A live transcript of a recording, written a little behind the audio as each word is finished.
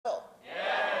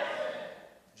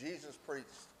preached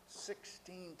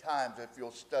 16 times, if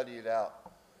you'll study it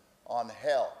out, on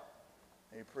hell.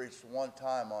 He preached one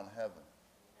time on heaven.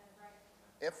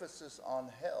 Emphasis on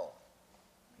hell.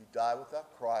 If you die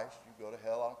without Christ, you go to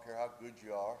hell. I don't care how good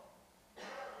you are.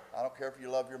 I don't care if you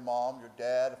love your mom, your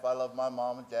dad. If I love my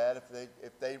mom and dad,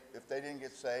 if they didn't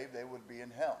get saved, they would be in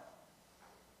hell.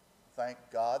 Thank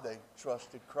God they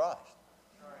trusted Christ.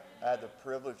 I had the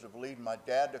privilege of leading my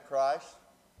dad to Christ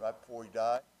right before he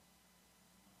died.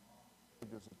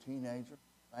 He was a teenager.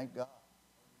 Thank God.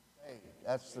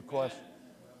 That's the question.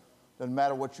 Doesn't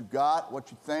matter what you got, what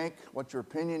you think, what your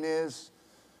opinion is.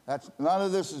 None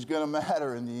of this is going to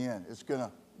matter in the end. It's going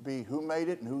to be who made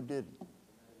it and who didn't.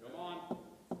 Come on.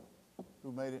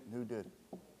 Who made it and who didn't.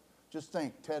 Just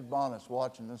think, Ted Bonnett's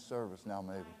watching this service now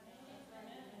maybe.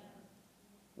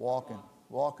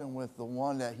 Walking with the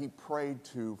one that he prayed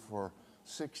to for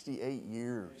 68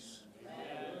 years.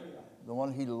 The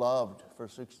one he loved for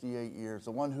 68 years.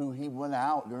 The one who he went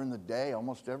out during the day,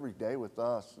 almost every day with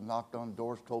us, and knocked on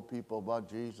doors, told people about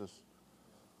Jesus.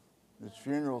 His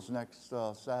funeral's next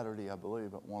Saturday, I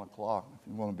believe, at 1 o'clock, if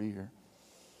you want to be here.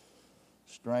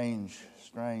 Strange,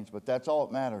 but that's all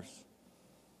that matters.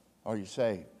 Are you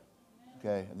saved?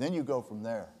 Okay, and then you go from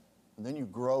there. And then you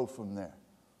grow from there.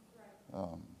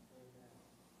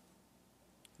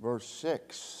 Verse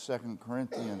 6, 2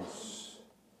 Corinthians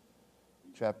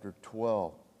chapter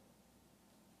 12.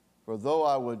 For though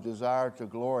I would desire to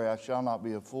glory, I shall not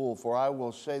be a fool, for I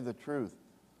will say the truth.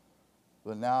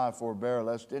 But now I forbear,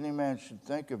 lest any man should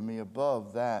think of me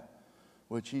above that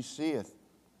which he seeth.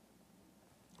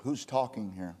 Who's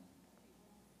talking here?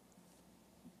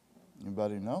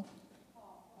 Anybody know?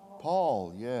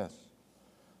 Paul, yes.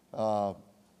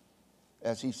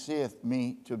 As he seeth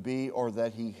me to be, or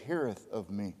that he heareth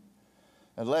of me.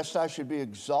 And lest I should be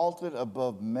exalted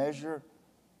above measure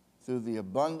through the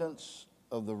abundance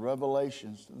of the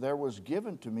revelations, there was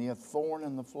given to me a thorn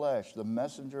in the flesh, the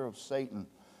messenger of Satan,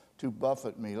 to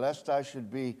buffet me, lest I should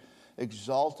be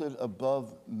exalted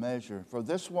above measure. For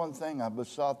this one thing I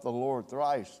besought the Lord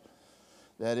thrice,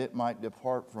 that it might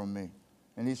depart from me.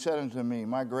 And he said unto me,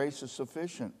 my grace is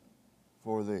sufficient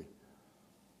for thee.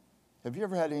 Have you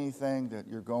ever had anything that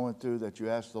you're going through that you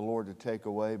asked the Lord to take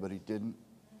away, but he didn't?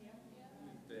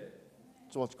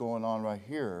 That's what's going on right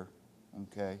here,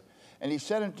 okay? And he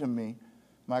said unto me,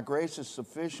 my grace is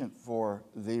sufficient for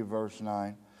thee, verse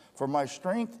 9. For my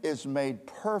strength is made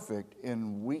perfect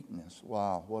in weakness.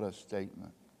 Wow, what a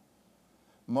statement.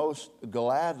 Most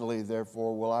gladly,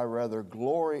 therefore, will I rather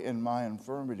glory in my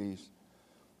infirmities,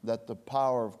 that the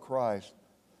power of Christ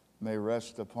may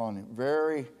rest upon him.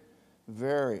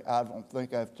 Very, I don't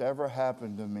think it's ever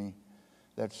happened to me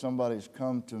that somebody's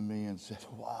come to me and said,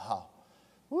 wow,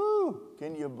 woo,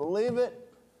 can you believe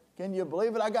it? Can you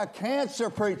believe it? I got cancer,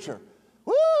 preacher.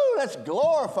 Woo, that's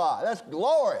glorify. That's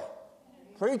glory.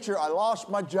 Preacher, I lost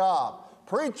my job.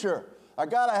 Preacher, I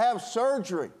got to have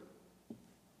surgery.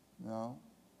 No.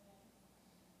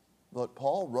 But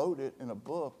Paul wrote it in a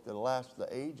book that lasts the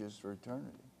ages for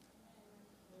eternity.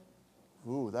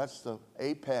 Ooh, that's the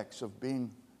apex of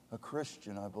being a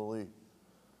Christian, I believe.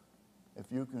 If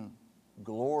you can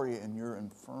glory in your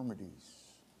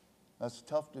infirmities. That's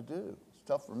tough to do. It's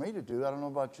tough for me to do. I don't know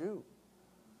about you.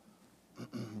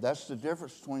 That's the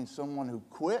difference between someone who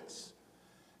quits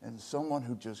and someone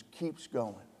who just keeps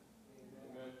going.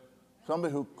 Amen.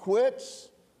 Somebody who quits,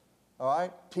 all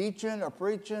right, teaching or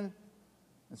preaching,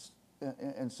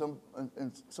 and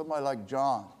somebody like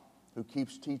John, who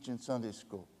keeps teaching Sunday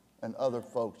school, and other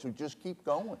folks who just keep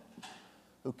going,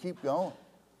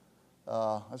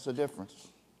 That's the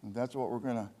difference. And that's what we're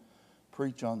going to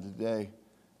preach on today.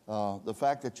 The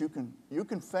fact that you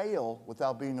can fail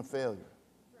without being a failure.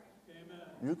 Amen.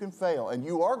 You can fail, and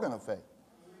you are going to fail.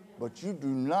 But you do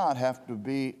not have to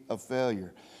be a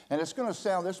failure. And it's going to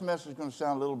sound, this message is going to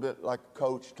sound a little bit like a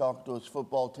coach talking to his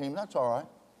football team. That's all right.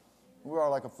 We are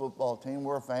like a football team.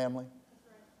 We're a family.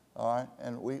 All right?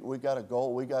 And we got a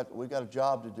goal. We got a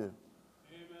job to do.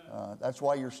 That's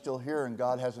why you're still here and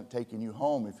God hasn't taken you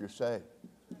home if you're saved.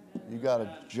 You got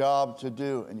a job to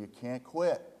do and you can't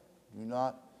quit.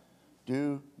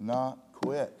 Do not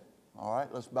quit. All right?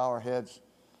 Let's bow our heads.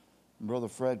 Brother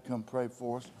Fred, come pray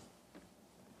for us.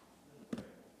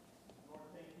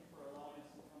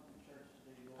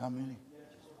 How many?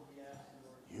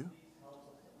 You?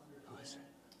 Who is it?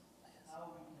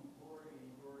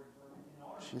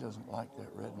 She doesn't like that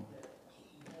red one.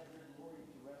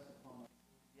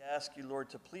 We ask you, Lord,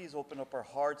 to please open up our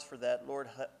hearts for that. Lord,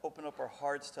 open up our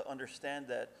hearts to understand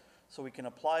that so we can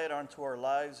apply it onto our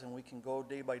lives and we can go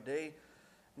day by day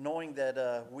knowing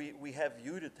that we have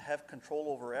you to have control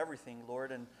over everything,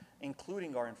 Lord, and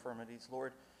including our infirmities,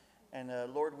 Lord. And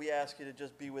Lord, we ask you to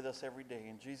just be with us every day.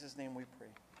 In Jesus' name we pray.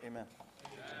 Amen.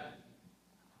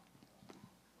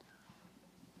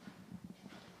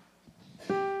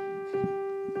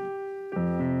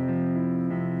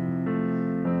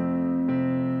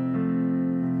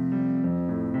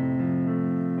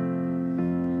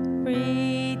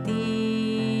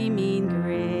 Redeeming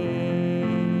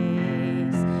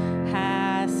grace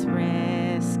has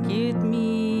rescued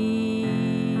me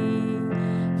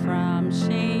from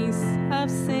chains of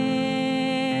sin.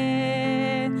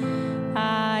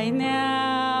 I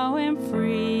now am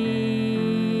free.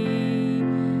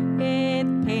 It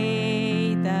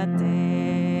paid the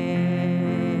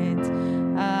debt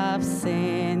of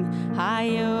sin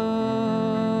I owed.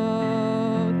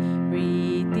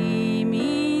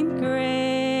 Redeeming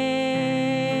grace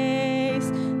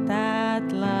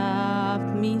that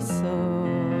loved me so.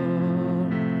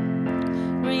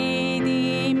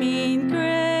 Redeeming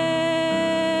grace,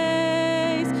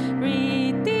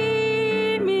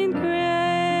 redeeming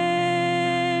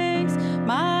grace,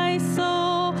 my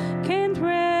soul can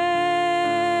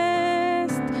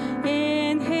rest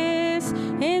in His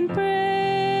embrace.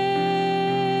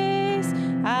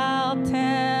 I'll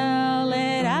tell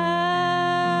it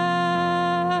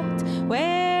out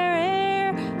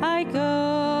where'er I go.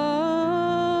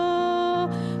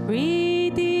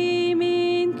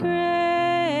 Redeeming grace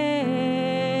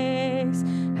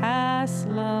has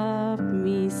loved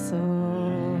me so.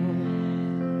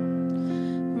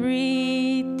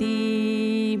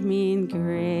 Redeeming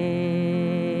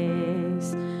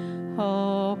grace,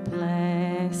 oh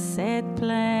blessed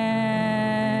plan,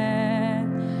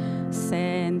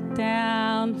 sent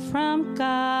down from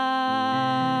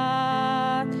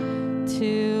God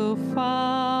to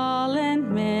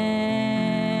fallen man.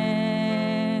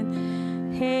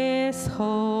 His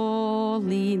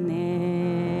holiness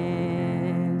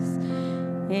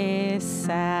is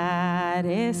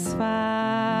satisfied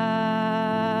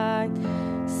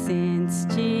since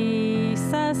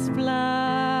Jesus' blood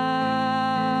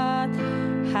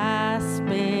has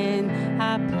been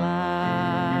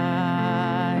applied.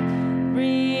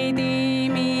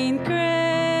 Redeeming grace,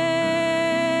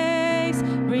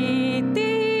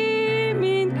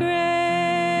 redeeming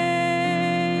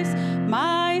grace,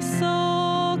 my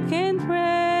soul can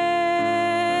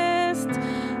rest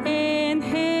in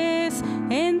His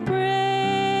embrace.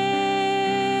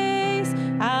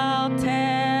 I'll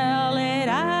tell it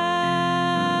out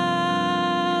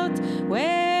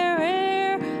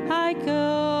where'er I go.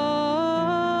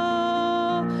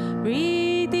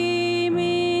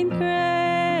 Redeeming grace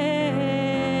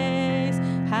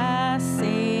has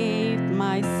saved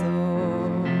my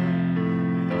soul.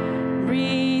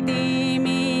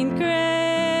 Redeeming grace,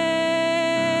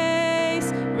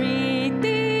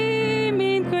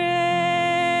 redeeming grace,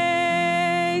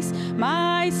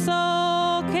 my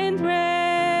soul can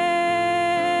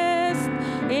rest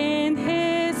in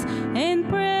His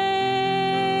embrace.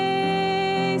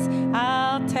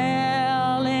 I'll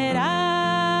tell it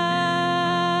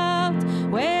out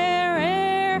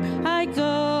where'er I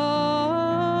go.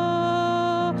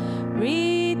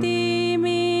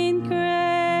 Redeeming grace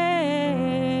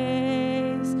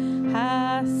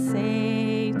has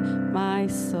saved my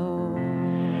soul.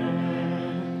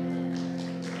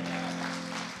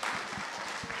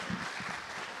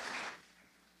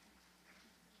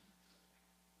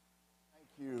 Thank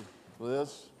you,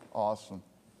 Liz. Awesome.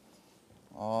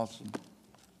 Awesome.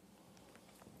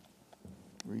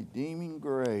 Redeeming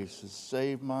grace has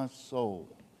saved my soul.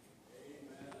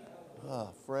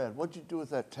 Fred, what'd you do with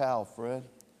that towel, Fred?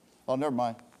 Oh, never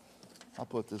mind. I'll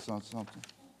put this on something.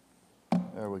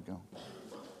 There we go.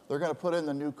 They're going to put in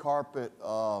the new carpet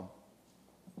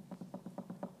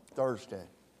Thursday.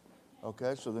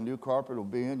 Okay, so the new carpet will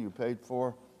be in. You paid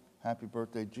for. Happy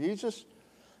birthday, Jesus.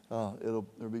 They'll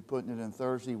be putting it in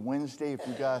Thursday, Wednesday.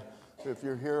 If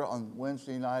you're here on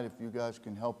Wednesday night, if you guys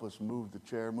can help us move the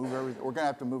chair, move everything. We're going to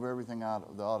have to move everything out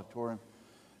of the auditorium,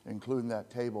 including that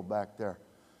table back there.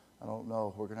 I don't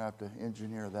know. We're going to have to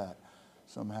engineer that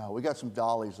somehow. We got some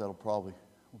dollies we'll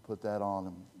put that on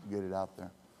and get it out there.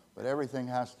 But everything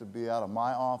has to be out of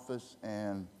my office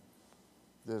and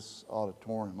this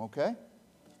auditorium, okay?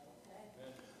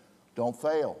 Don't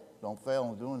fail. Don't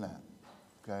fail in doing that,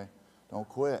 okay? Don't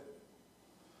quit.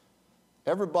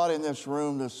 Everybody in this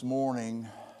room this morning,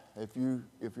 if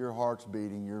your heart's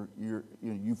beating,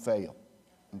 you fail,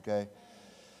 okay?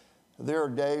 There are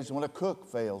days when a cook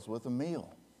fails with a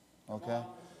meal, okay?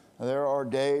 There are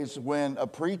days when a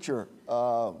preacher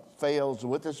fails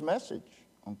with his message,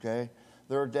 okay?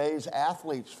 there are days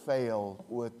athletes fail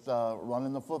with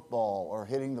running the football or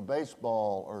hitting the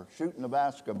baseball or shooting the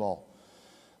basketball.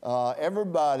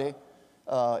 Everybody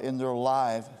in their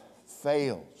life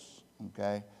fails,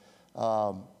 okay?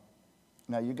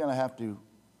 Now, you're going to have to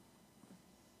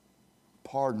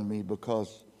pardon me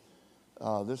because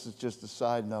this is just a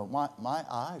side note. My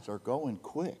eyes are going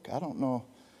quick. I don't know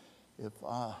if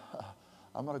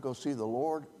I'm going to go see the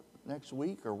Lord next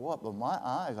week or what, but my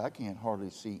eyes, I can't hardly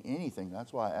see anything.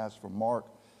 That's why I asked for Mark.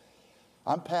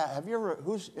 Have you ever,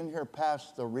 who's in here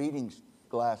past the reading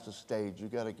glasses stage? You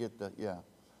got to get the, yeah,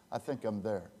 I think I'm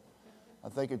there. I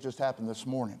think it just happened this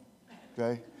morning,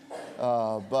 okay?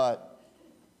 But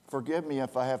forgive me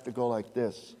if I have to go like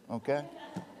this, okay?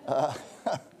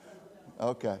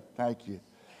 Okay, thank you.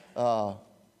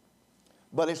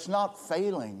 But it's not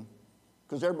failing,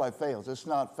 because everybody fails. It's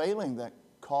not failing that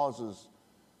causes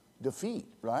defeat,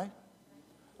 right?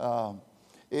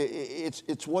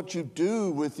 It's what you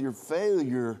do with your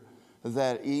failure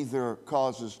that either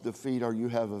causes defeat or you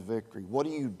have a victory. What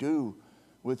do you do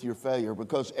with your failure?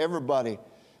 Because everybody,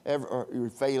 or your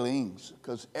failings,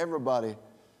 because everybody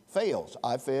fails.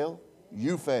 I fail,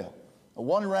 you fail.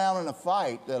 One round in a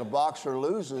fight that a boxer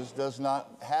loses does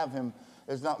not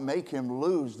make him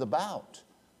lose the bout,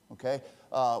 okay?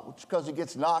 Just because he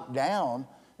gets knocked down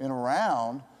in a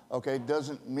round, okay,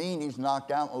 doesn't mean he's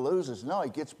knocked out and loses. No, he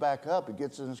gets back up, he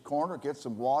gets in his corner, gets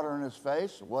some water in his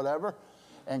face, whatever,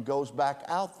 and goes back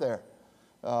out there.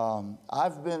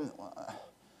 I've been,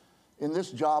 in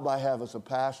this job I have as a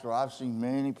pastor, I've seen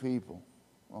many people,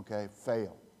 okay,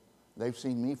 fail. They've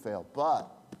seen me fail, but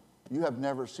you have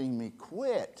never seen me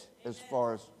quit as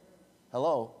far as,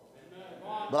 hello?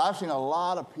 But I've seen a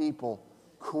lot of people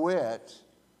quit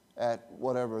at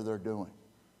whatever they're doing.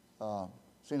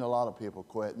 Seen a lot of people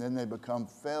quit, and then they become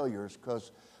failures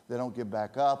because they don't get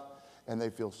back up, and they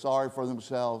feel sorry for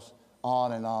themselves,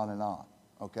 on and on and on,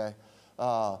 okay?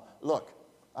 Look,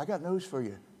 I got news for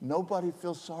you. Nobody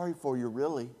feels sorry for you,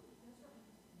 really.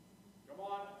 Come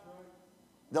on.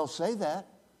 They'll say that.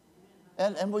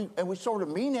 And we sort of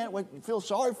mean it. We feel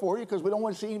sorry for you because we don't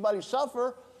want to see anybody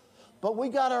suffer. But we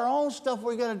got our own stuff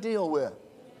we got to deal with.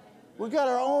 We got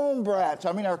our own brats.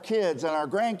 I mean, our kids and our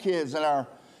grandkids and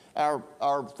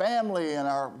our family and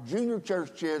our junior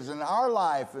church kids and our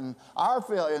life and our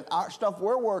failure and our stuff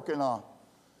we're working on.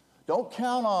 Don't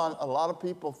count on a lot of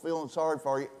people feeling sorry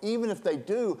for you. Even if they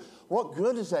do, what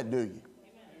good does that do you?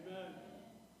 Amen.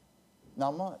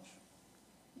 Not much.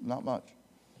 Not much.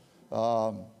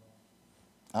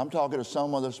 I'm talking to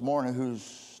someone this morning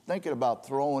who's thinking about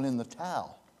throwing in the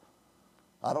towel.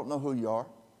 I don't know who you are,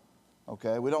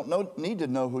 okay? We don't need to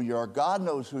know who you are. God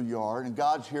knows who you are, and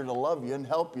God's here to love you and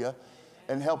help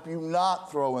you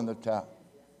not throw in the towel.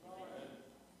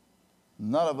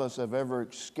 None of us have ever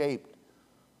escaped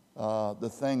the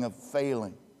thing of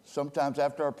failing. Sometimes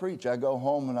after I preach, I go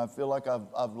home and I feel like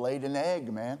I've laid an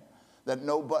egg, man. I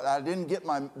didn't get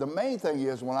the main thing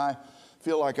is when I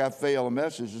feel like I fail a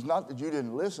message, it's not that you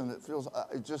didn't listen,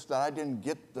 it's just that I didn't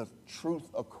get the truth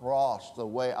across the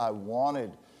way I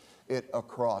wanted it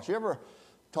across. You ever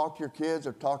talk to your kids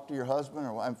or talk to your husband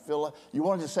or feel like you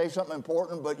wanted to say something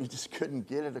important, but you just couldn't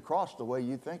get it across the way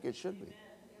you think it should be?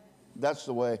 That's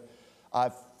the way I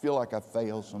feel like I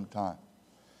fail sometimes.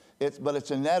 But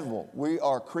it's inevitable. We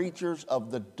are creatures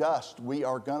of the dust. We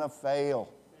are going to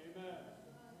fail. Amen.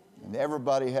 And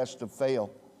everybody has to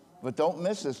fail. But don't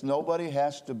miss this. Nobody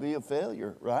has to be a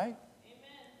failure, right?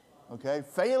 Amen. Okay?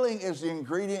 Failing is the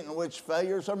ingredient in which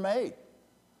failures are made.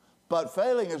 But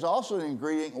failing is also the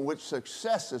ingredient in which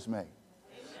success is made. Amen.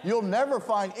 You'll never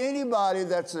find anybody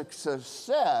that's a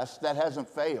success that hasn't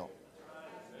failed.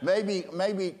 Maybe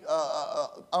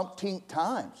umpteen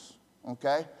times,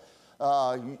 okay?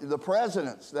 The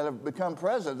presidents that have become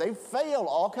president, they failed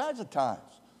all kinds of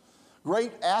times.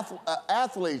 Great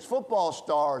athletes, football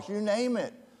stars, you name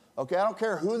it. Okay, I don't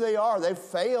care who they are. They've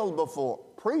failed before.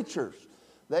 Preachers,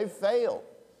 they've failed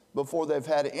before they've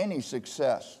had any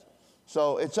success.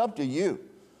 So it's up to you.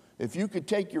 If you could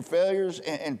take your failures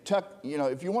and tuck,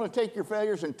 if you want to take your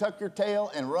failures and tuck your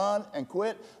tail and run and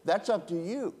quit, that's up to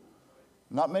you.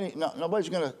 Nobody's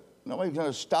going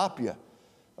to stop you.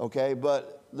 Okay,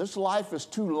 but this life is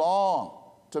too long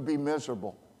to be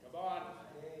miserable. Come on.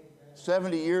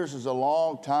 70 years is a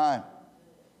long time.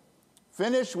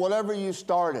 Finish whatever you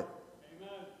started. Amen.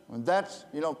 And that's,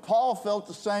 Paul felt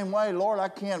the same way. Lord, I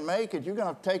can't make it. You're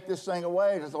going to take this thing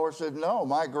away. And the Lord said, no,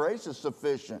 my grace is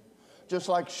sufficient. Just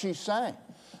like she sang.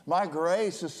 My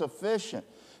grace is sufficient.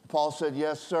 Paul said,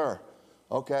 yes, sir.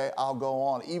 Okay, I'll go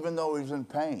on. Even though he's in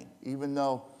pain. Even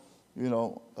though,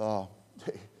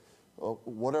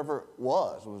 whatever it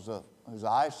was his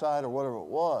eyesight or whatever it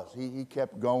was, he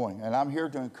kept going. And I'm here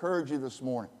to encourage you this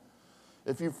morning.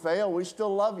 If you fail, we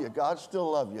still love you. God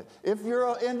still loves you. If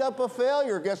you end up a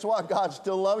failure, guess what? God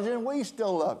still loves you and we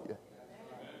still love you.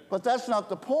 But that's not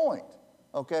the point.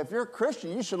 Okay, if you're a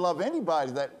Christian, you should love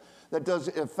anybody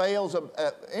that fails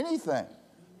at anything,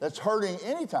 that's hurting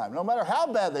anytime. No matter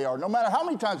how bad they are, no matter how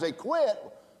many times they quit,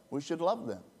 we should love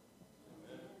them.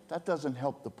 That doesn't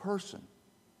help the person.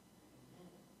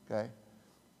 Okay?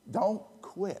 Don't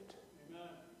quit.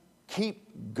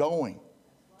 Keep going.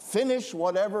 Finish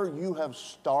whatever you have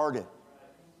started.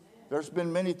 There's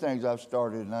been many things I've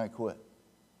started and I quit.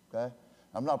 Okay?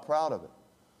 I'm not proud of it.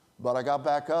 But I got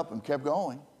back up and kept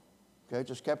going. Okay?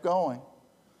 Just kept going.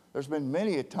 There's been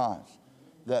many a times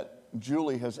that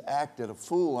Julie has acted a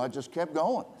fool. I just kept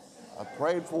going. I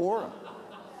prayed for her.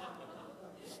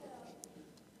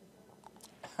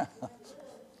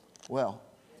 Well,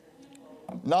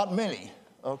 not many,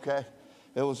 okay?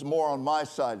 It was more on my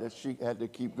side that she had to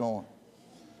keep going.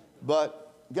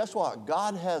 But guess what?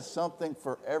 God has something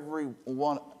for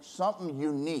everyone, something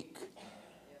unique.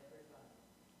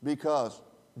 Because,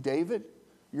 David,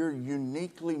 you're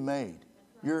uniquely made.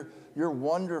 You're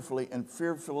wonderfully and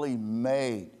fearfully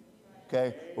made.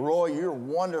 Okay? Roy, you're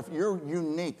wonderful. You're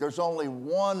unique. There's only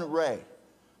one Ray.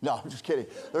 No, I'm just kidding.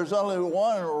 There's only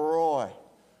one Roy.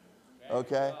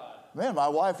 Okay? Man, my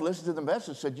wife listened to the message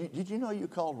and said, did you know you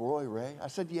called Roy Ray? I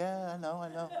said, yeah, I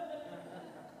know.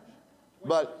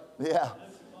 But, yeah,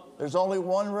 there's only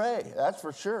one Ray. That's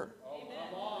for sure.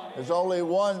 There's only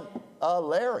one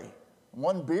Larry.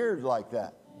 One beard like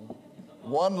that.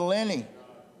 One Lenny.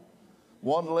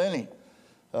 One Lenny.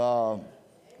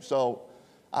 So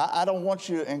I don't want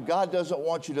you, and God doesn't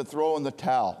want you to throw in the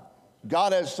towel.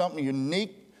 God has something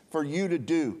unique for you to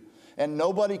do, and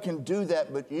nobody can do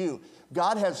that but you.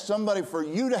 God has somebody for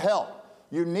you to help,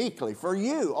 uniquely, for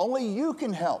you. Only you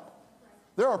can help.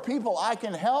 There are people I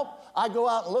can help. I go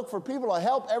out and look for people to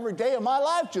help every day of my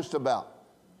life just about,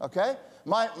 okay?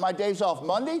 My day's off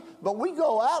Monday, but we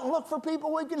go out and look for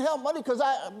people we can help Monday because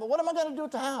what am I going to do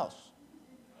at the house?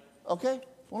 Okay?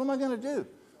 What am I going to do?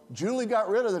 Julie got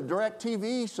rid of the direct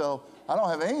TV, so I don't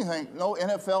have anything, no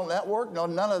NFL network,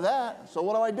 none of that. So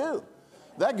what do?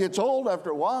 That gets old after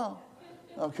a while,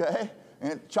 okay?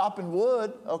 And chopping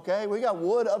wood, okay? We got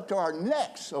wood up to our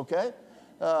necks, okay?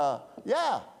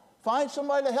 Yeah, find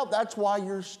somebody to help. That's why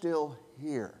you're still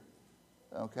here,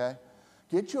 okay?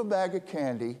 Get you a bag of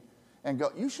candy and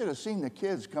go. You should have seen the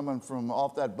kids coming from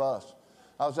off that bus.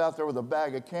 I was out there with a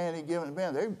bag of candy giving,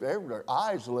 man, their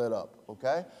eyes lit up,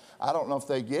 okay? I don't know if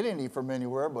they get any from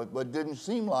anywhere, but it didn't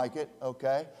seem like it,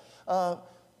 okay?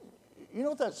 You know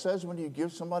what that says when you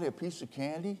give somebody a piece of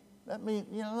candy? That means,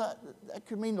 that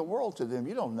could mean the world to them.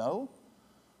 You don't know.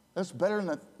 That's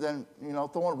better than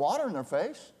throwing water in their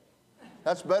face.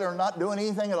 That's better than not doing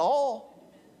anything at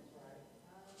all.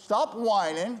 Stop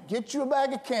whining, get you a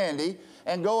bag of candy,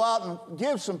 and go out and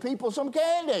give some people some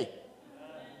candy.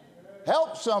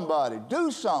 Help somebody. Do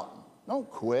something. Don't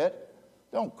quit.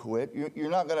 Don't quit.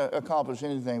 You're not going to accomplish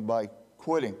anything by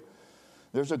quitting.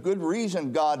 There's a good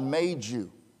reason God made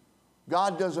you.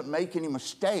 God doesn't make any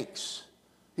mistakes.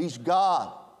 He's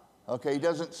God. Okay? He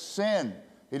doesn't sin.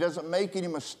 He doesn't make any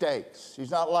mistakes. He's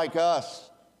not like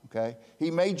us. Okay? He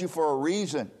made you for a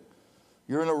reason.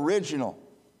 You're an original.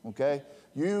 Okay?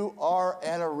 You are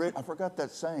an original. I forgot that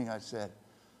saying I said,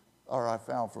 or I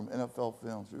found from NFL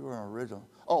Films. You are an original.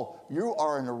 Oh, you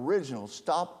are an original.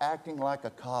 Stop acting like a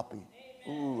copy.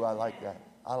 Ooh, I like that.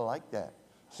 I like that.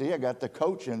 See, I got the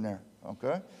coach in there.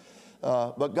 Okay?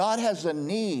 But God has a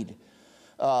need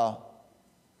for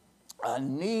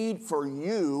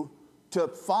you to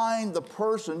find the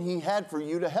person He had for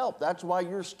you to help. That's why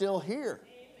you're still here.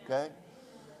 Okay?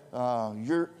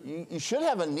 You should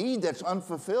have a need that's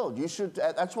unfulfilled.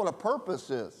 That's what a purpose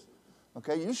is.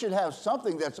 Okay? You should have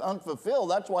something that's unfulfilled.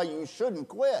 That's why you shouldn't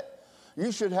quit.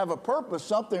 You should have a purpose,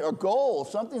 something, a goal,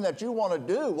 something that you want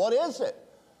to do. What is it?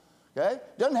 Okay?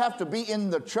 It doesn't have to be in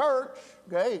the church.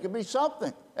 Okay? It could be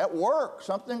something at work,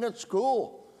 something at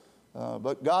school.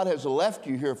 But God has left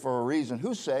you here for a reason.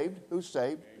 Who's saved? Who's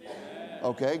saved? Amen.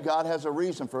 Okay? God has a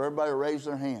reason for everybody to raise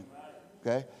their hand.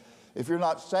 Okay? If you're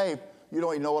not saved, you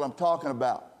don't even know what I'm talking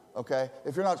about. Okay?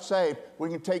 If you're not saved, we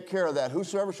can take care of that.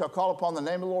 Whosoever shall call upon the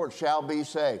name of the Lord shall be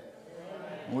saved.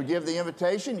 When we give the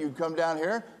invitation, you come down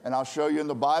here, and I'll show you in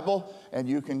the Bible, and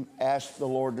you can ask the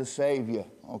Lord to save you,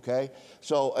 okay?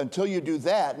 So until you do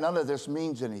that, none of this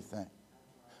means anything.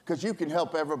 Because you can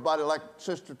help everybody like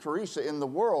Sister Teresa in the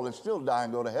world and still die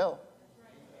and go to hell.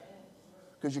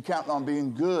 Because you're counting on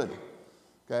being good,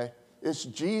 okay? It's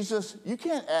Jesus. You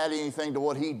can't add anything to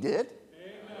what He did.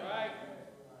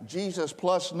 Jesus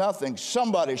plus nothing.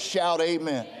 Somebody shout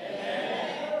amen.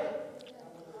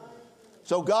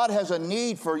 So God has a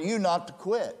need for you not to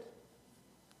quit.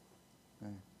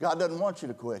 God doesn't want you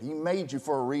to quit. He made you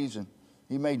for a reason.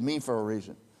 He made me for a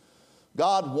reason.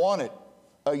 God wanted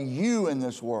a you in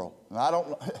this world. And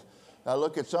I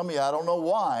look at some of you, I don't know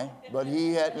why, but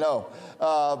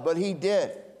but he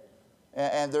did.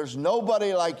 And there's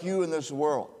nobody like you in this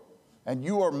world. And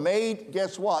you are made,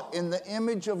 guess what? In the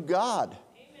image of God.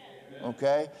 Amen.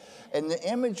 Okay? In the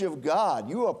image of God.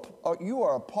 You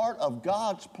are a part of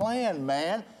God's plan,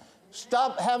 man.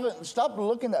 Stop having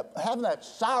that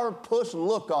sourpuss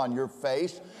look on your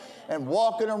face and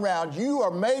walking around. You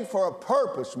are made for a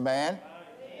purpose, man.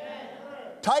 Amen.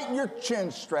 Tighten your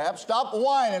chin strap. Stop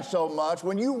whining so much.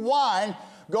 When you whine,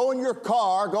 go in your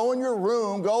car, go in your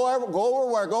room, go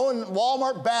everywhere, go in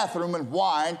Walmart bathroom and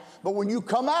whine. But when you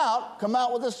come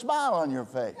out with a smile on your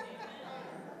face.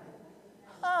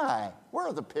 Hi, where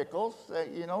are the pickles?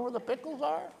 You know where the pickles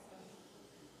are?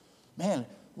 Man,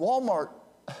 Walmart,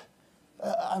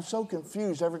 I'm so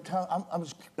confused every time.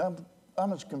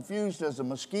 I'm as confused as a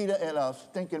mosquito in a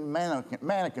stinking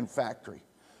mannequin factory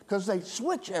because they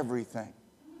switch everything.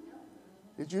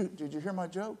 Did you hear my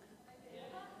joke?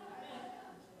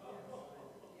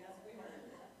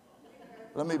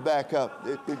 Let me back up.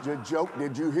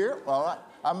 Did you hear? Well,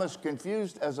 I'm as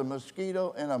confused as a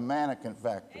mosquito in a mannequin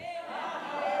factory.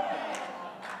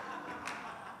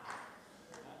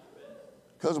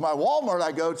 Because my Walmart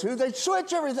I go to, they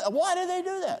switch everything. Why do they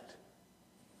do that?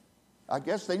 I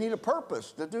guess they need a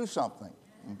purpose to do something,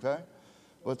 okay?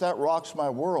 But that rocks my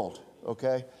world,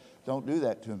 okay? Don't do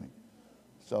that to me.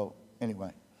 So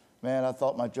anyway, man, I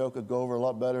thought my joke would go over a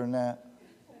lot better than that.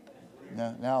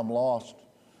 Now I'm lost.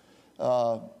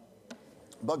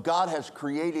 But God has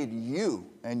created you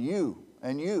and you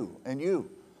and you and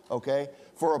you, okay,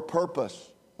 for a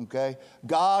purpose, okay?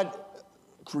 God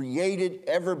created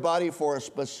everybody for a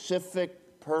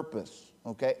specific purpose,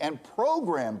 okay, and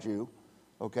programmed you,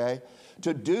 okay,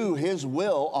 to do his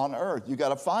will on earth. You got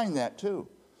to find that too,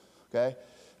 okay?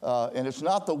 And it's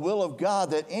not the will of God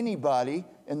that anybody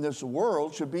in this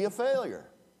world should be a failure.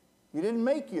 He didn't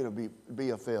make you to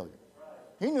be a failure.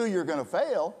 He knew you were going to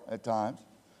fail at times,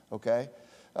 okay?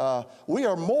 We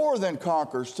are more than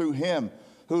conquerors through him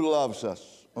who loves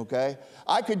us, okay?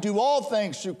 I could do all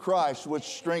things through Christ, which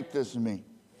strengthens me.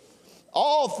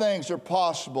 All things are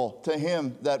possible to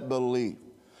him that believe.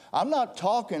 I'm not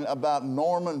talking about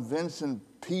Norman Vincent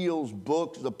Peale's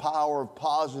books, The Power of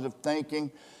Positive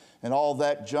Thinking, and all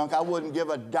that junk. I wouldn't give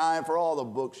a dime for all the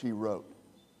books he wrote,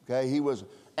 okay? He was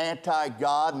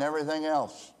anti-God and everything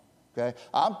else. Okay?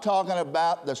 I'm talking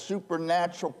about the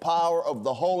supernatural power of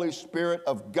the Holy Spirit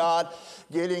of God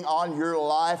getting on your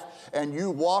life and you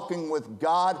walking with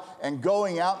God and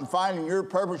going out and finding your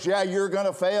purpose. Yeah, you're going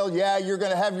to fail. Yeah, you're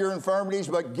going to have your infirmities,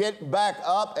 but get back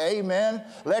up. Amen.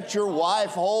 Let your wife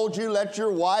hold you. Let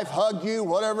your wife hug you,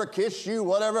 whatever, kiss you,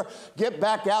 whatever. Get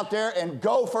back out there and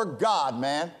go for God,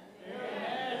 man.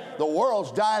 Amen. The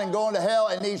world's dying and going to hell,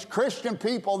 and these Christian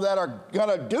people that are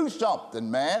going to do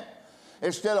something, man.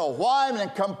 Instead of whine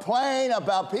and complain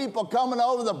about people coming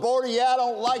over the border, yeah, I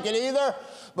don't like it either.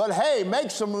 But hey, make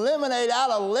some lemonade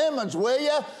out of lemons, will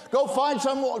you? Go find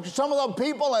some of them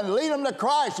people and lead them to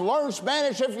Christ. Learn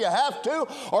Spanish if you have to,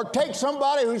 or take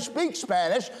somebody who speaks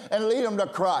Spanish and lead them to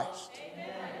Christ.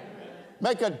 Amen.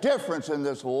 Make a difference in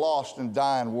this lost and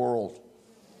dying world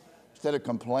instead of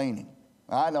complaining.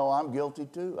 I know I'm guilty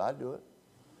too. I do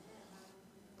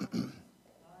it.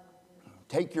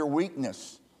 Take your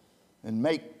weakness and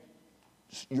make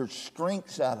your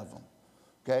strengths out of them,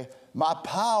 okay? My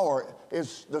power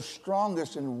is the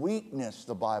strongest in weakness,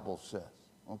 the Bible says,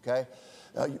 okay?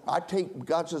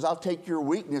 God says, I'll take your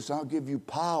weakness and I'll give you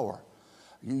power.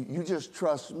 You just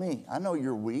trust me. I know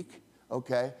you're weak,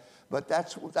 okay? But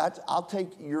that's I'll take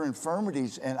your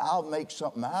infirmities and I'll make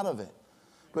something out of it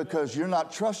because you're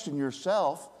not trusting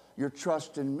yourself, you're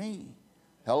trusting me.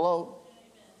 Hello?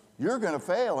 You're going to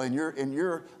fail in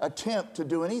your attempt to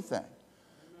do anything.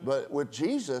 But with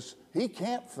Jesus, he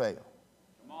can't fail.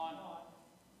 Come on.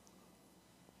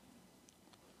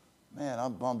 Man,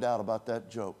 I'm bummed out about that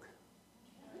joke.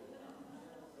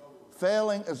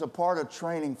 Failing is a part of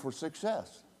training for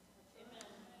success.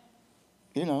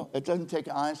 You know, it doesn't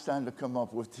take Einstein to come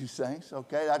up with these things,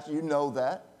 okay? You know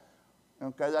that.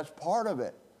 Okay, that's part of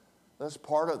it. That's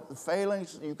part of the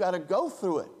failings. You've got to go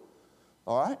through it.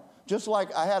 All right? Just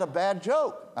like I had a bad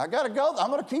joke. I got to go. I'm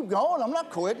going to keep going. I'm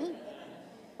not quitting.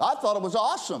 I thought it was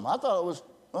awesome. I thought it was,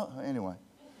 anyway.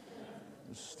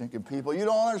 Stinking people. You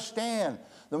don't understand.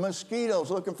 The mosquitoes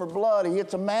looking for blood. He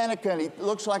hits a mannequin. He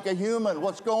looks like a human.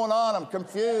 What's going on? I'm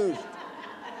confused.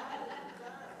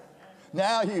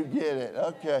 Now you get it.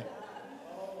 Okay.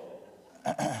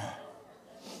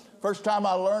 First time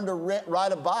I learned to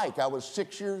ride a bike, I was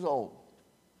 6 years old.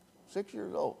 6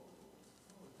 years old.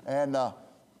 And, of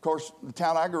course, the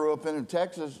town I grew up in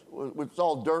Texas, it's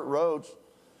all dirt roads.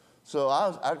 So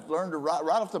I learned to ride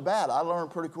right off the bat. I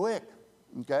learned pretty quick,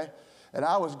 okay? And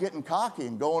I was getting cocky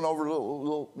and going over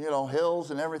little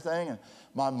hills and everything. And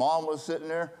my mom was sitting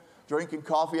there drinking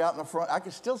coffee out in the front. I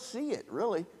could still see it,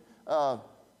 really. I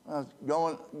was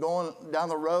going down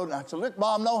the road, and I said, "Look,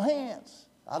 Mom, no hands."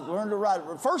 I learned to ride.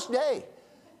 First day,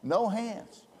 no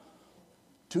hands.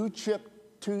 2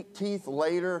 chipped teeth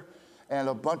later, and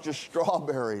a bunch of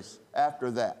strawberries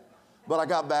after that. But I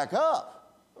got back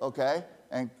up, okay,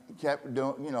 and kept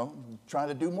doing, trying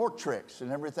to do more tricks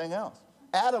and everything else.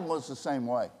 Adam was the same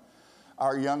way,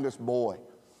 our youngest boy,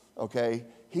 okay.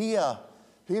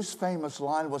 His famous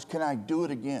line was, "Can I do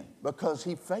it again?" Because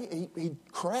he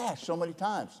crashed so many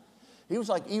times. He was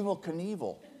like Evel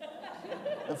Knievel.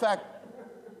 In fact,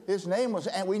 his name was,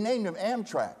 and we named him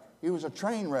Amtrak. He was a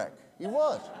train wreck. He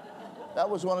was. That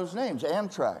was one of his names,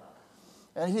 Amtrak.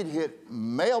 And he'd hit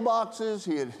mailboxes.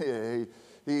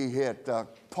 He hit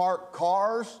parked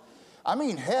cars. I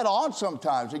mean, head on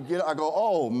sometimes. I go,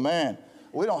 "Oh, man,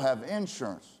 we don't have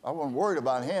insurance." I wasn't worried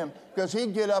about him because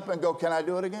he'd get up and go, "Can I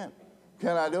do it again?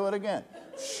 Can I do it again?"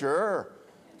 "Sure."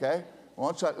 Okay.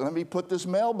 Let me put this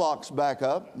mailbox back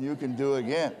up. You can do it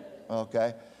again.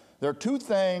 Okay. There are 2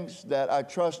 things that I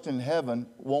trust in heaven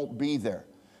won't be there.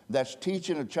 That's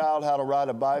teaching a child how to ride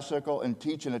a bicycle and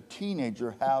teaching a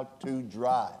teenager how to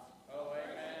drive.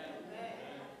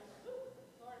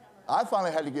 I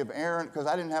finally had to give Aaron, because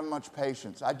I didn't have much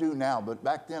patience. I do now, but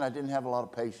back then I didn't have a lot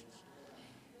of patience.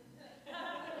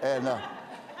 And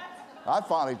I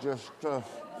finally just,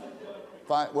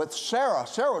 with Sarah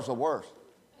was the worst.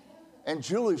 And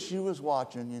Julie, she was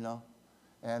watching,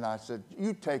 and I said,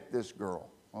 "You take this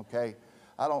girl, okay?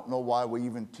 I don't know why we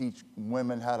even teach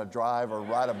women how to drive or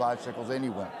ride a bicycle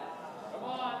anyway.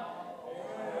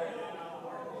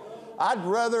 I'd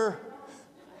rather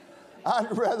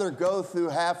go through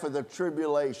half of the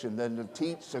tribulation than to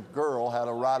teach a girl how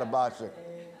to ride a bicycle.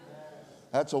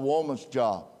 That's a woman's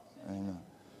job.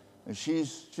 And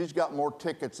she's got more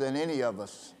tickets than any of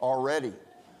us already.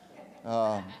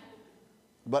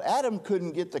 But Adam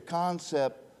couldn't get the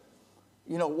concept.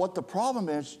 What the problem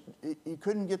is, he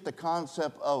couldn't get the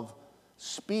concept of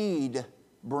speed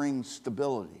brings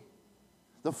stability.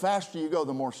 The faster you go,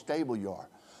 the more stable you are.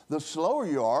 The slower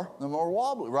you are, the more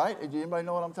wobbly, right? Does anybody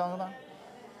know what I'm talking about?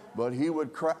 But he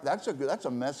would that's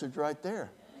a message right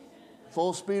there.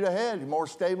 Full speed ahead, the more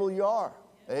stable you are.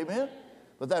 Amen?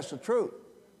 But that's the truth,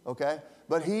 okay?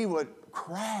 But he would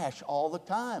crash all the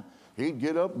time. He'd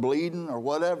get up bleeding or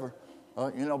whatever.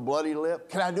 Bloody lip.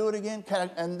 Can I do it again?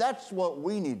 And that's what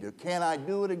we need to do. Can I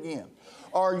do it again?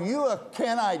 Are you a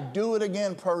can I do it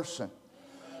again person?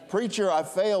 Preacher, I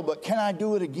failed, but can I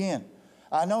do it again?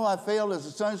 I know I failed as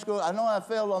a Sunday school. I know I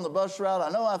failed on the bus route. I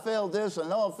know I failed this. I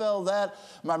know I failed that.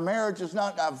 My marriage is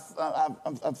not,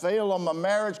 I've failed on my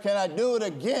marriage. Can I do it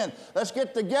again? Let's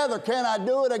get together. Can I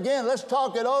do it again? Let's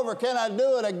talk it over. Can I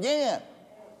do it again?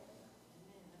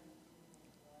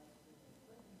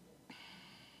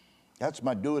 That's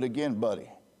my do it again, buddy.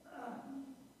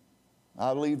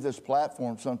 I leave this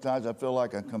platform sometimes, I feel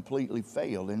like I completely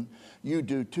failed, and you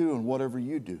do too, and whatever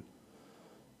you do.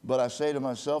 But I say to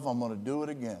myself, I'm going to do it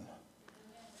again.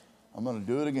 I'm going to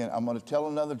do it again. I'm going to tell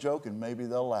another joke, and maybe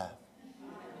they'll laugh.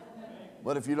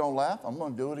 But if you don't laugh, I'm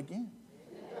going to do it again.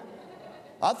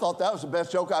 I thought that was the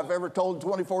best joke I've ever told in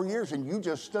 24 years, and you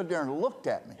just stood there and looked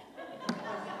at me.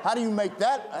 How do you make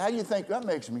that? How do you think that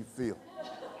makes me feel?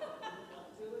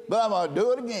 But I'm going to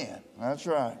do it again. That's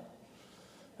right.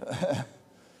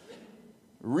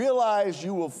 Realize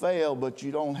you will fail, but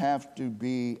you don't have to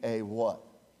be a what?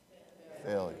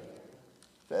 Failure.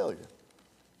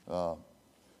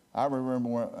 I remember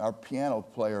when our piano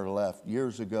player left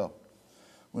years ago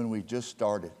when we just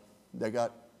started.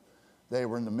 They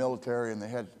were in the military and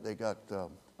they got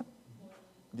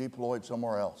deployed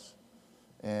somewhere else.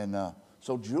 And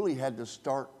so Julie had to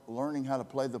start learning how to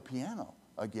play the piano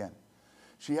again.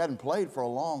 She hadn't played for a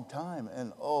long time,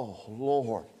 and oh,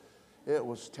 Lord, it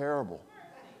was terrible.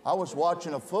 I was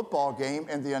watching a football game,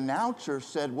 and the announcer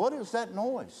said, "What is that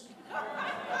noise?"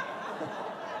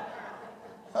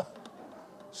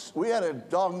 We had a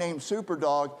dog named Super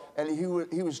Dog, and he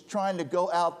was trying to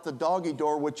go out the doggy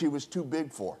door, which he was too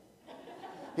big for.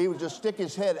 He would just stick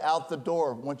his head out the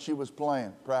door when she was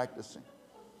playing, practicing.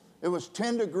 It was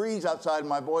 10 degrees outside, and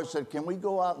my boy said, "Can we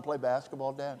go out and play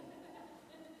basketball, Dad?"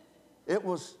 It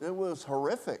was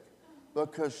horrific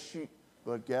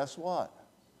but guess what?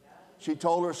 She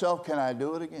told herself, "Can I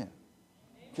do it again?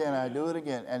 Can I do it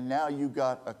again?" And now you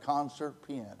got a concert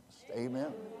pianist.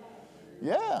 Amen?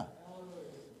 Yeah.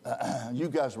 You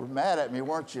guys were mad at me,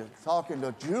 weren't you? Talking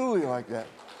to Julie like that.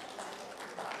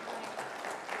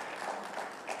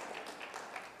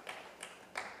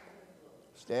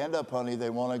 Stand up, honey. They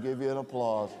want to give you an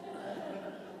applause.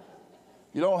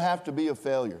 You don't have to be a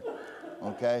failure,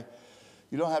 okay?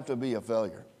 You don't have to be a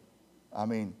failure. I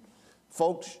mean,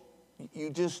 folks, you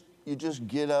just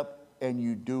get up and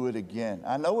you do it again.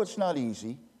 I know it's not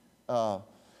easy. You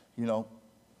know,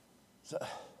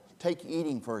 take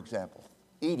eating, for example.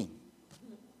 Eating.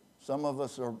 Some of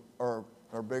us are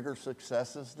bigger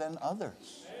successes than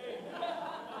others.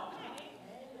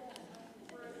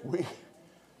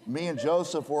 Me and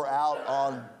Joseph were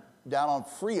down on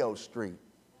Frio Street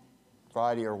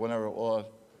Friday or whenever it was.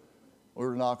 We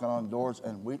were knocking on doors,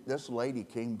 and this lady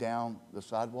came down the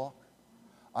sidewalk.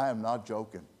 I am not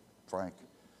joking, Frank.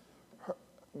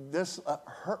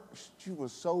 She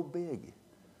was so big.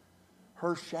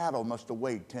 Her shadow must have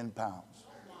weighed 10 pounds.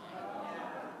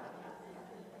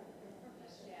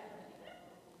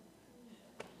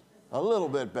 A little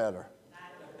bit better.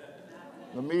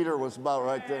 The meter was about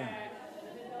right there.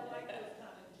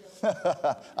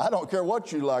 I don't care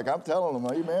what you like. I'm telling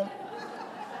them, amen.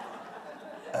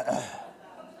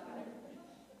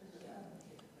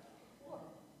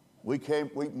 We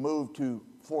moved to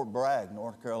Fort Bragg,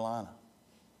 North Carolina.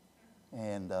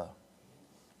 And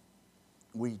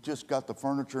we just got the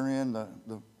furniture in.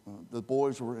 The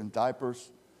boys were in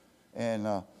diapers. And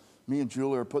me and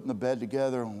Julie are putting the bed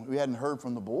together. And we hadn't heard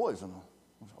from the boys. And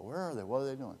I said, "Where are they? What are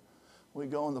they doing?" We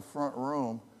go in the front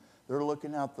room. They're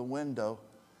looking out the window.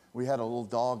 We had a little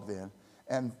dog then.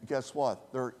 And guess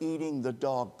what? They're eating the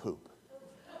dog poop.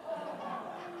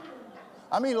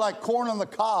 I mean, like corn on the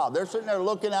cob. They're sitting there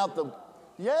looking out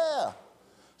yeah.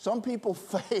 Some people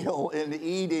fail in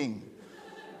eating,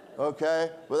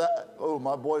 okay?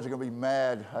 My boys are going to be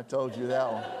mad. I told you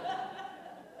that one.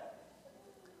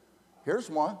 Here's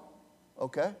one,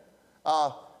 okay?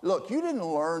 Look, you didn't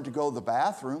learn to go to the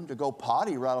bathroom, to go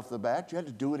potty right off the bat. You had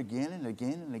to do it again and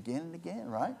again and again and again,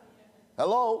 right?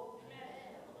 Hello?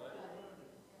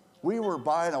 We were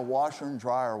buying a washer and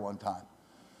dryer one time.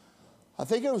 I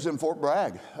think it was in Fort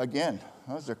Bragg. Again,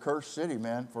 that was a cursed city,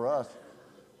 man, for us.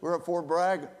 We're at Fort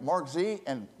Bragg, Mark Z,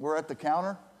 and we're at the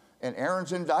counter, and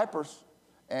Aaron's in diapers.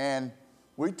 And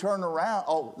we turn around.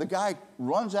 Oh, the guy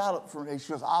runs out from me. He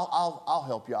says, I'll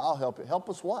help you. I'll help you. Help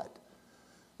us what?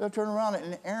 They turn around,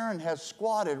 and Aaron has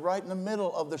squatted right in the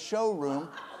middle of the showroom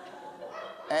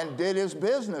and did his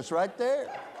business right there.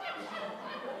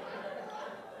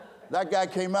 That guy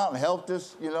came out and helped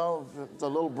us, you know, the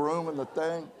little broom and the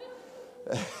thing.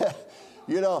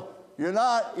 You know, you're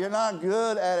not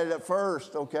good at it at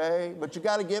first, okay? But you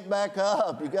got to get back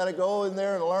up. You got to go in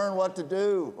there and learn what to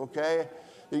do, okay?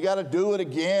 You got to do it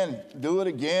again. Do it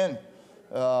again.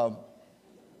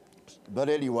 But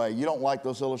anyway, you don't like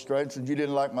those illustrations. You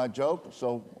didn't like my joke,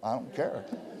 so I don't care.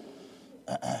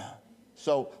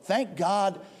 So thank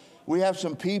God we have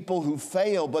some people who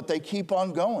fail, but they keep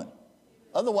on going.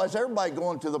 Otherwise, everybody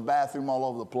going to the bathroom all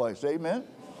over the place. Amen?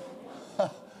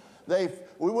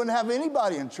 We wouldn't have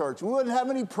anybody in church. We wouldn't have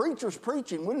any preachers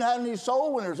preaching. We wouldn't have any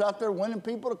soul winners out there winning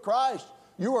people to Christ.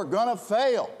 You are going to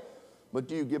fail. But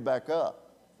do you get back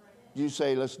up? Do you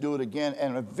say, let's do it again?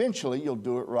 And eventually you'll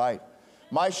do it right.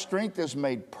 My strength is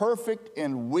made perfect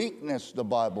in weakness, the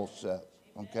Bible says.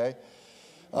 Okay?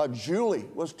 Julie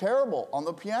was terrible on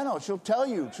the piano. She'll tell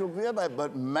you. She'll be like,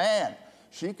 but man,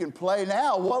 she can play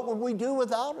now. What would we do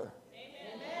without her?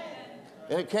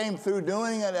 And it came through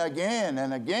doing it again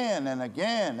and again and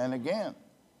again and again.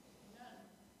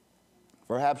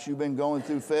 Perhaps you've been going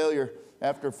through failure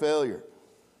after failure.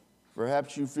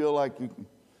 Perhaps you feel like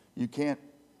you can't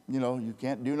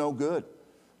do no good.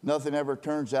 Nothing ever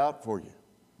turns out for you.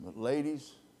 But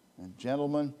ladies and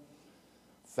gentlemen,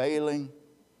 failing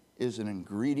is an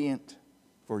ingredient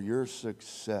for your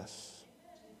success.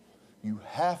 You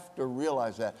have to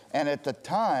realize that. And at the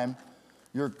time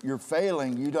you're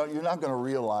failing, you're not going to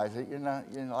realize it. You're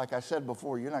not, like I said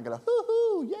before, you're not going to,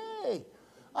 hoo-hoo, yay,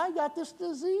 I got this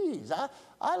disease.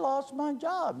 I lost my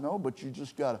job. No, but you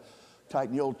just got to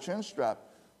tighten the old chin strap,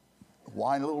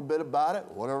 whine a little bit about it,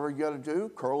 whatever you got to do,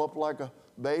 curl up like a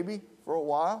baby for a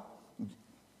while.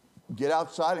 Get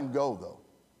outside and go, though.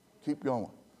 Keep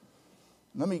going.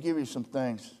 Let me give you some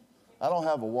things. I don't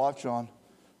have a watch on.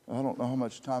 I don't know how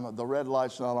much time. The red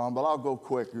light's not on, but I'll go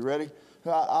quick. You ready?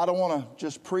 I don't want to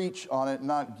just preach on it and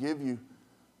not give you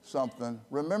something.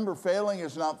 Remember, failing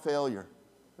is not failure.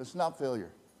 It's not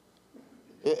failure.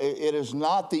 It is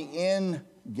not the end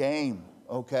game,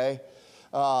 okay?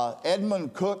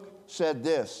 Edmund Cook said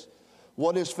this: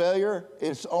 what is failure?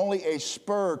 It's only a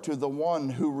spur to the one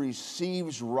who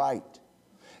receives right.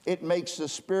 It makes the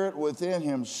spirit within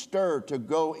him stir to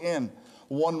go in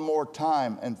one more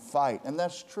time and fight. And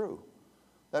that's true.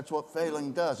 That's what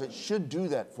failing does. It should do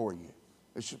that for you.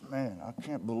 It should, man, I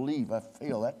can't believe I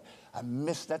failed. I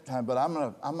missed that time, but I'm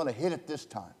gonna hit it this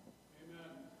time. Amen.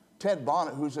 Ted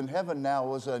Bonnet, who's in heaven now,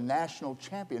 was a national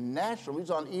champion. National, he's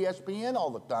on ESPN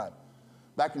all the time,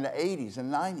 back in the 80s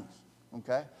and 90s,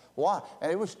 okay? Why? And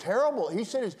it was terrible. He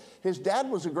said his dad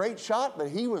was a great shot, but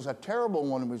he was a terrible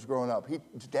one when he was growing up.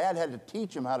 His dad had to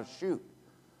teach him how to shoot.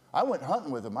 I went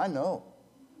hunting with him, I know.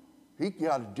 He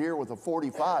got a deer with a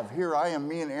 45. Here I am,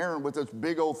 me and Aaron with this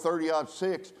big old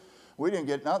 30-06. We didn't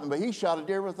get nothing, but he shot a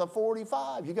deer with a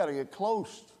 45. You got to get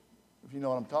close, if you know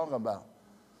what I'm talking about.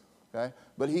 Okay?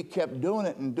 But he kept doing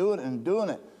it and doing it and doing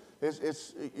it.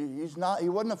 He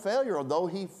wasn't a failure, although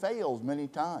he failed many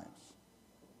times.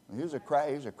 He was a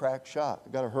crack shot. I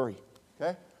got to hurry,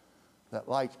 okay? That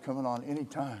light's coming on any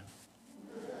time.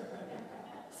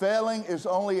 Failing is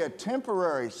only a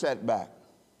temporary setback,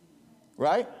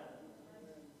 right?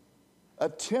 A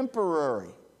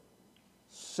temporary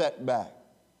setback,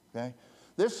 okay?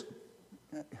 This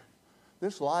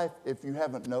life, if you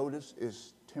haven't noticed,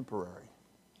 is temporary.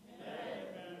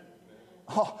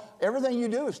 Oh, everything you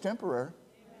do is temporary,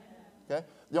 okay?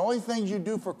 The only things you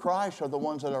do for Christ are the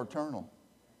ones that are eternal.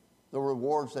 The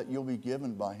rewards that you'll be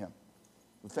given by him.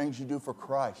 The things you do for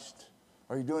Christ.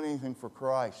 Are you doing anything for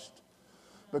Christ?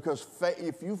 Because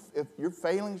if your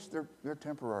failings, they're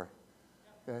temporary.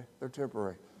 Okay? They're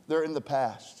temporary. They're in the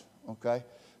past. Okay?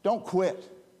 Don't quit.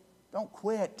 Don't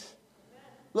quit.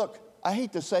 Look, I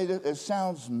hate to say that, it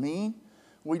sounds mean.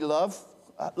 We love,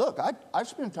 look, I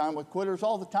spend time with quitters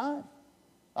all the time.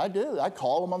 I do. I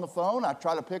call them on the phone. I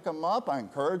try to pick them up. I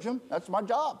encourage them. That's my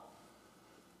job.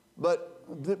 But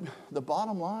the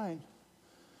bottom line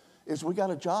is we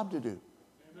got a job to do.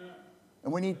 Amen.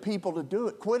 And we need people to do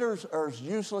it. Quitters are as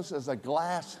useless as a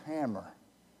glass hammer.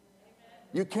 Amen.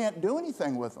 You can't do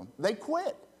anything with them. They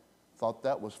quit. Thought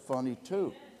that was funny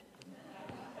too.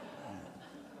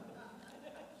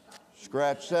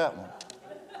 Scratch that one.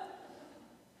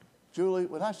 Julie,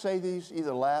 when I say these,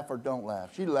 either laugh or don't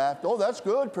laugh. She laughed. Oh, that's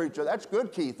good, preacher. That's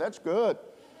good, Keith. That's good.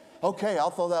 Okay,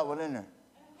 I'll throw that one in there.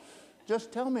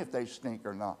 Just tell me if they stink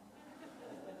or not.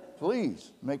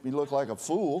 Please, make me look like a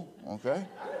fool, okay?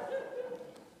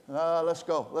 Let's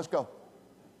go.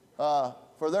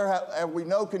 For there have we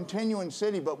no continuing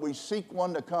city, but we seek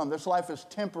one to come. This life is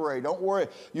temporary. Don't worry.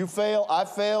 You fail, I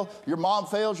fail, your mom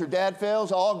fails, your dad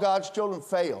fails, all God's children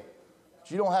fail. But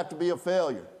you don't have to be a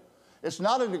failure. It's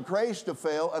not a disgrace to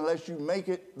fail unless you make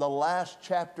it the last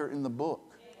chapter in the book.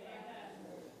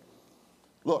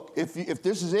 Look, if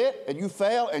this is it, and you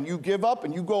fail, and you give up,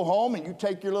 and you go home, and you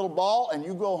take your little ball, and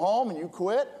you go home, and you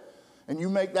quit, and you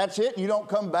make that's it, and you don't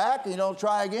come back, and you don't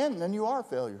try again, then you are a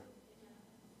failure.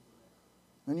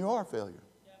 Then you are a failure.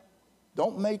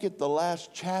 Don't make it the last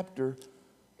chapter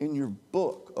in your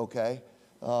book, okay?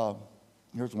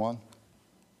 Here's one.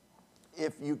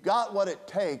 If you got what it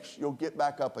takes, you'll get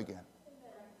back up again.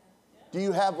 Do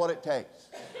you have what it takes?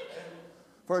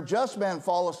 For a just man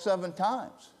falleth 7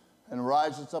 times and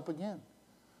rises up again.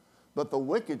 But the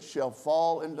wicked shall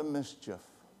fall into mischief.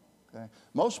 Okay?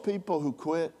 Most people who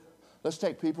quit, let's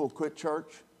take people who quit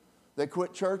church. They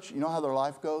quit church, you know how their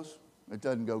life goes? It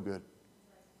doesn't go good.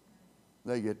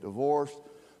 They get divorced,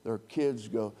 their kids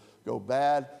go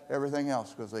bad, everything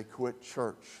else because they quit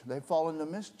church. They fall into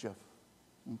mischief.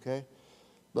 Okay?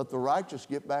 But the righteous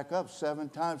get back up 7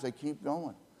 times, they keep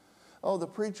going. Oh, the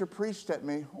preacher preached at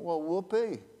me. Well,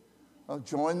 whoopee.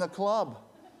 Join the club.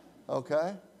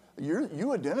 Okay?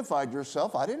 You identified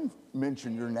yourself. I didn't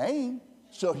mention your name.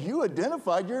 So you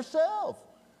identified yourself.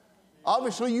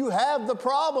 Obviously, you have the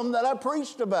problem that I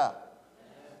preached about.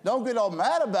 Don't get all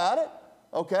mad about it.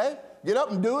 Okay? Get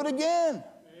up and do it again.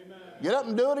 Amen. Get up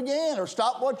and do it again. Or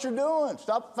stop what you're doing.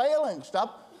 Stop failing.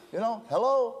 Stop,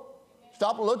 hello.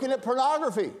 Stop looking at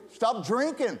pornography. Stop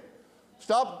drinking.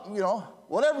 Stop,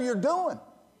 whatever you're doing.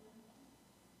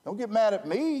 Don't get mad at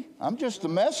me. I'm just the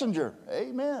messenger.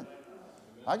 Amen.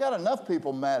 I got enough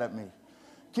people mad at me.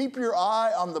 Keep your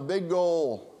eye on the big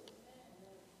goal.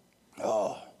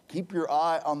 Oh, keep your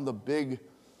eye on the big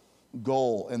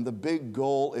goal. And the big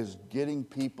goal is getting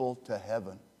people to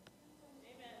heaven.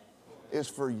 Amen. is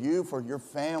for you, for your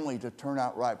family to turn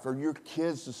out right, for your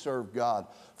kids to serve God,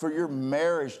 for your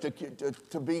marriage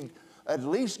to be at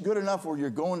least good enough where you're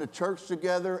going to church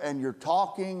together and you're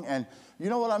talking, and you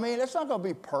know what I mean? It's not going to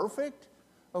be perfect,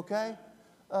 okay?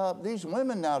 These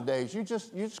women nowadays, you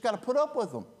just got to put up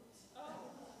with them.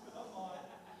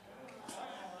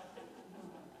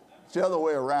 It's the other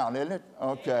way around, isn't it?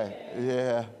 Okay,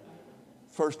 yeah.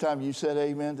 First time you said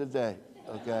amen today,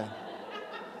 okay?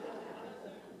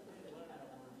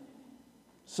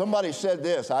 Somebody said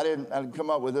this. I didn't come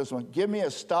up with this one. Give me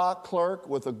a stock clerk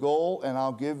with a goal, and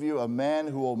I'll give you a man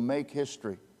who will make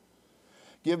history.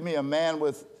 Give me a man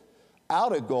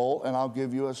without a goal, and I'll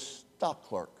give you a stock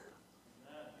clerk.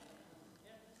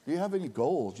 Do you have any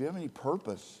goals? Do you have any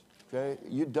purpose? Okay?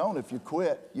 You don't. If you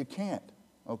quit, you can't.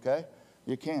 Okay?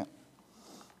 You can't.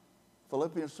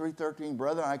 Philippians 3:13,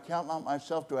 brethren, I count not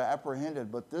myself to have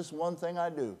apprehended, but this one thing I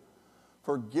do,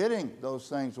 forgetting those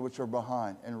things which are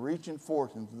behind and reaching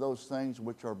forth into those things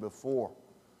which are before.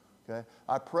 Okay?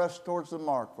 I press towards the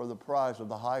mark for the prize of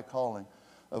the high calling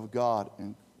of God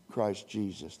in Christ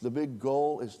Jesus. The big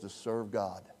goal is to serve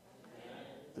God.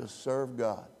 Amen. To serve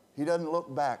God. He doesn't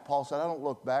look back. Paul said, I don't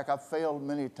look back. I've failed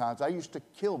many times. I used to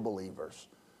kill believers.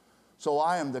 So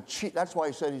I am the chief. That's why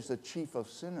he said he's the chief of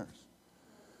sinners.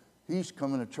 He's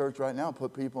coming to church right now and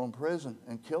put people in prison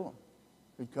and kill them.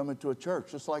 He'd come into a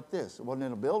church just like this. It wasn't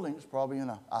in a building. It was probably in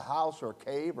a house or a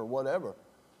cave or whatever,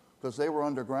 because they were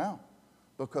underground,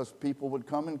 because people would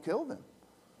come and kill them.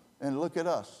 And look at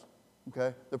us,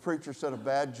 okay? The preacher said a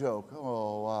bad joke.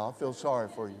 Oh, wow, I feel sorry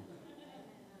for you.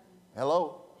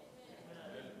 Hello?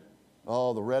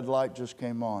 Oh, the red light just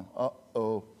came on.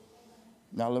 Uh-oh.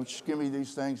 Now, let's just give me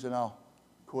these things and I'll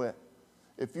quit.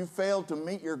 If you fail to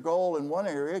meet your goal in one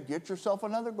area, get yourself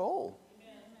another goal.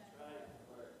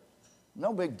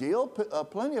 No big deal.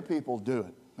 Plenty of people do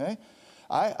it. Okay?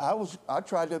 I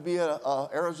tried to be an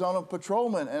Arizona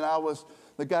patrolman, and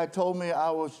the guy told me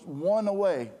I was one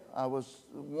away. I was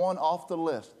one off the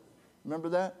list. Remember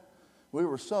that? We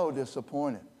were so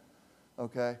disappointed.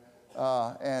 Okay?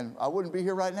 And I wouldn't be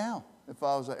here right now if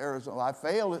I was an Arizona. I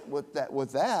failed with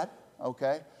that.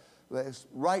 Okay? It's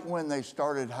right when they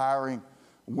started hiring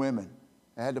women.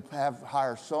 They had to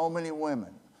hire so many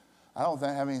women. I don't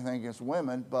have anything against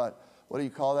women, but what do you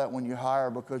call that when you hire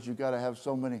because you got to have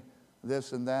so many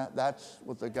this and that? That's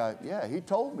what the guy, yeah, he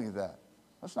told me that.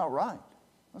 That's not right.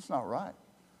 That's not right.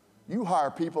 You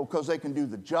hire people because they can do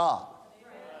the job,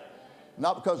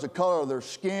 not because of the color of their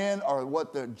skin or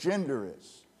what their gender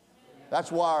is. That's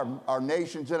why our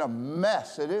nation's in a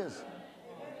mess. It is.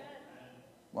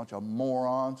 Bunch of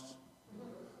morons.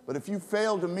 But if you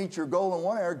fail to meet your goal in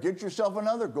one area, get yourself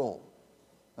another goal.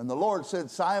 And the Lord said,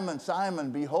 Simon,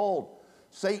 Simon, behold,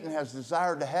 Satan has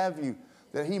desired to have you,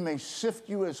 that he may sift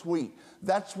you as wheat.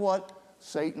 That's what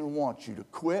Satan wants you to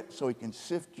quit, so he can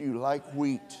sift you like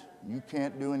wheat. You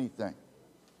can't do anything.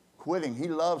 Quitting, he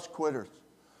loves quitters.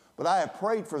 But I have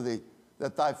prayed for thee,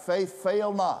 that thy faith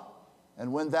fail not.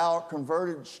 And when thou art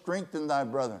converted, strengthen thy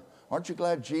brethren. Aren't you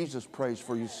glad Jesus prays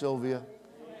for you, Sylvia,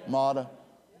 Mata?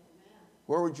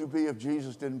 Where would you be if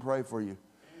Jesus didn't pray for you?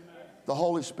 The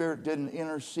Holy Spirit didn't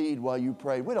intercede while you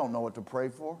prayed. We don't know what to pray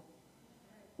for.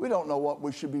 We don't know what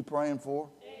we should be praying for.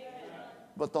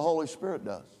 But the Holy Spirit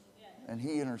does. And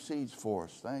he intercedes for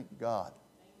us. Thank God.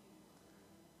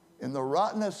 In the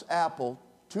rottenest apple,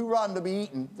 too rotten to be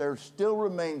eaten, there still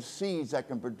remains seeds that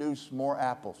can produce more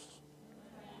apples.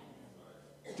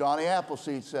 Johnny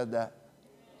Appleseed said that.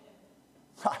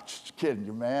 I'm just kidding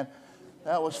you, man.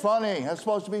 That was funny. That's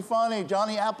supposed to be funny.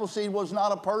 Johnny Appleseed was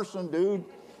not a person, dude.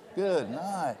 Good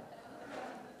night.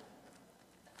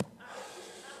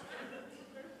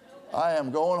 I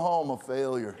am going home a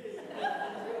failure.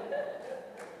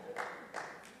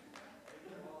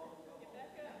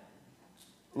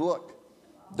 Look,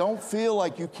 don't feel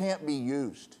like you can't be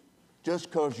used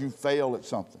just because you fail at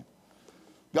something.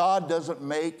 God doesn't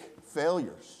make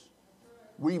failures.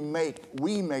 We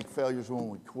make failures when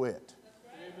we quit.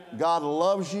 God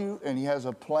loves you, and he has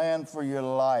a plan for your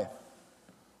life,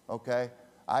 okay?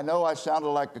 I know I sounded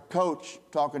like a coach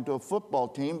talking to a football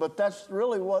team, but that's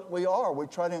really what we are. We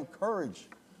try to encourage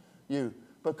you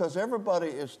because everybody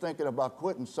is thinking about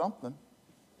quitting something.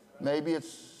 Maybe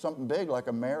it's something big like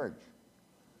a marriage.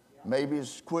 Maybe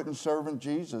it's quitting serving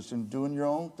Jesus and doing your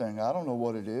own thing. I don't know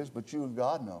what it is, but you and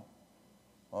God know,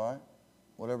 all right?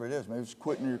 Whatever it is. Maybe it's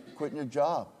quitting your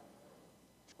job.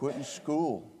 It's quitting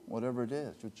school. Whatever it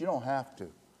is, but you don't have to,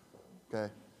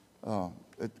 okay?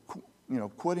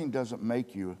 Quitting doesn't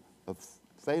make you,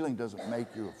 failing doesn't make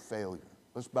you a failure.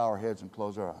 Let's bow our heads and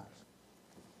close our eyes.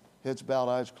 Heads bowed,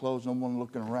 eyes closed, no one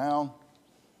looking around.